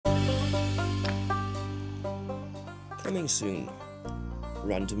Coming soon,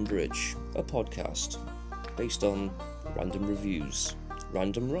 Random Bridge, a podcast based on random reviews,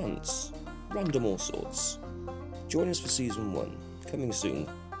 random rants, random all sorts. Join us for season 1, coming soon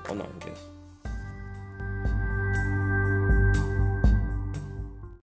on Anchor.